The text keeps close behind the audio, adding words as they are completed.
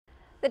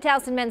The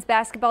Towson men's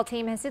basketball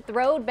team has hit the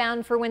road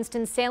bound for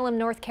Winston-Salem,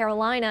 North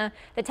Carolina.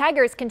 The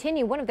Tigers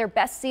continue one of their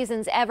best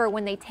seasons ever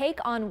when they take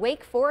on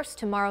Wake Forest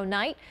tomorrow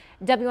night.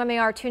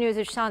 WMAR 2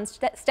 News' Sean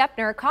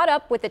Stepner caught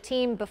up with the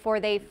team before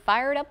they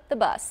fired up the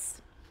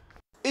bus.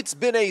 It's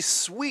been a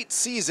sweet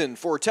season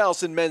for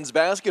Towson men's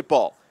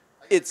basketball.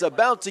 It's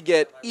about to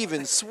get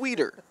even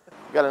sweeter.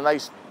 We got a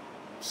nice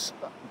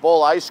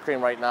bowl of ice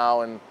cream right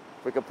now, and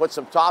if we could put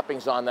some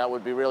toppings on that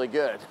would be really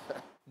good.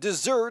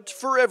 Dessert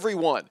for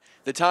everyone.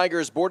 The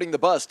Tigers boarding the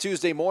bus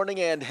Tuesday morning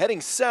and heading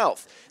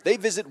south. They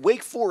visit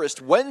Wake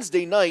Forest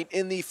Wednesday night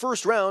in the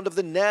first round of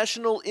the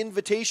National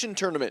Invitation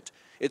Tournament.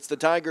 It's the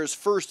Tigers'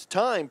 first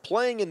time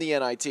playing in the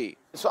NIT.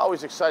 It's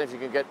always exciting if you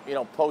can get,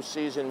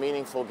 postseason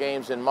meaningful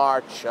games in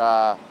March.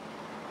 Our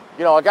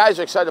guys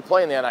are excited to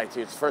play in the NIT.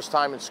 It's the first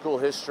time in school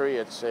history.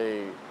 It's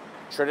a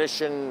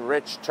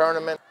tradition-rich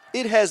tournament.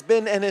 It has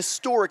been an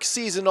historic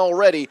season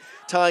already,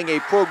 tying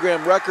a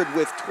program record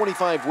with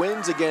 25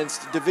 wins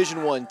against Division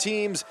I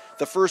teams,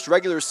 the first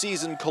regular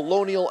season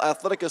Colonial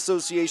Athletic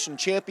Association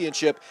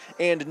championship,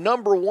 and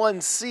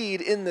 #1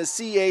 seed in the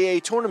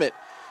CAA tournament.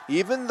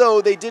 Even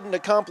though they didn't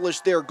accomplish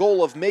their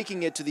goal of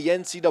making it to the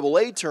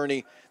NCAA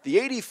tourney, the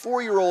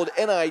 84-year-old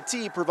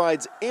NIT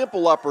provides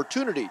ample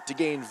opportunity to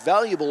gain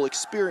valuable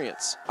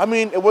experience. I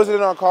mean, it wasn't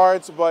in our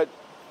cards, but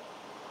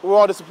we're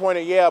all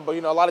disappointed, but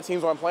a lot of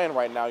teams aren't playing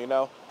right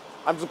now,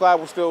 I'm just glad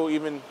we're still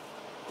even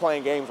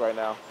playing games right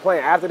now.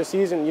 Playing after the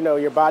season,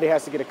 your body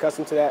has to get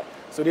accustomed to that.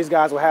 So these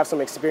guys will have some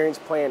experience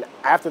playing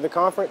after the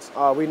conference.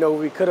 We know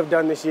we could have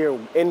done this year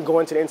in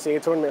going to the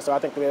NCAA tournament, so I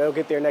think they'll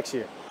get there next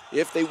year.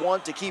 If they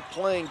want to keep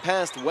playing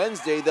past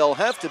Wednesday, they'll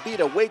have to beat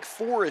a Wake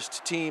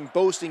Forest team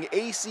boasting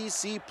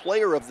ACC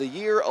Player of the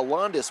Year,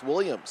 Alondis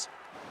Williams.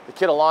 The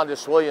kid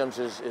Alondis Williams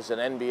is an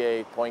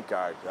NBA point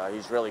guard.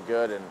 He's really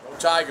good. And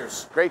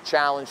Tigers. Great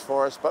challenge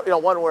for us, but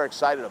one we're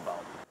excited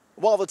about.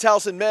 While the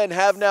Towson men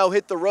have now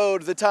hit the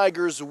road, the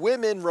Tigers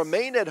women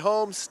remain at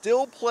home,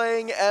 still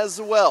playing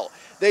as well.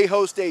 They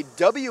host a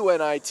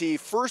WNIT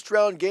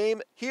first-round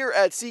game here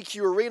at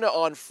CQ Arena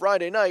on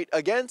Friday night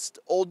against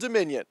Old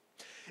Dominion.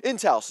 In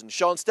Towson,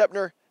 Sean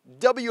Stepner,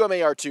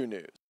 WMAR 2 News.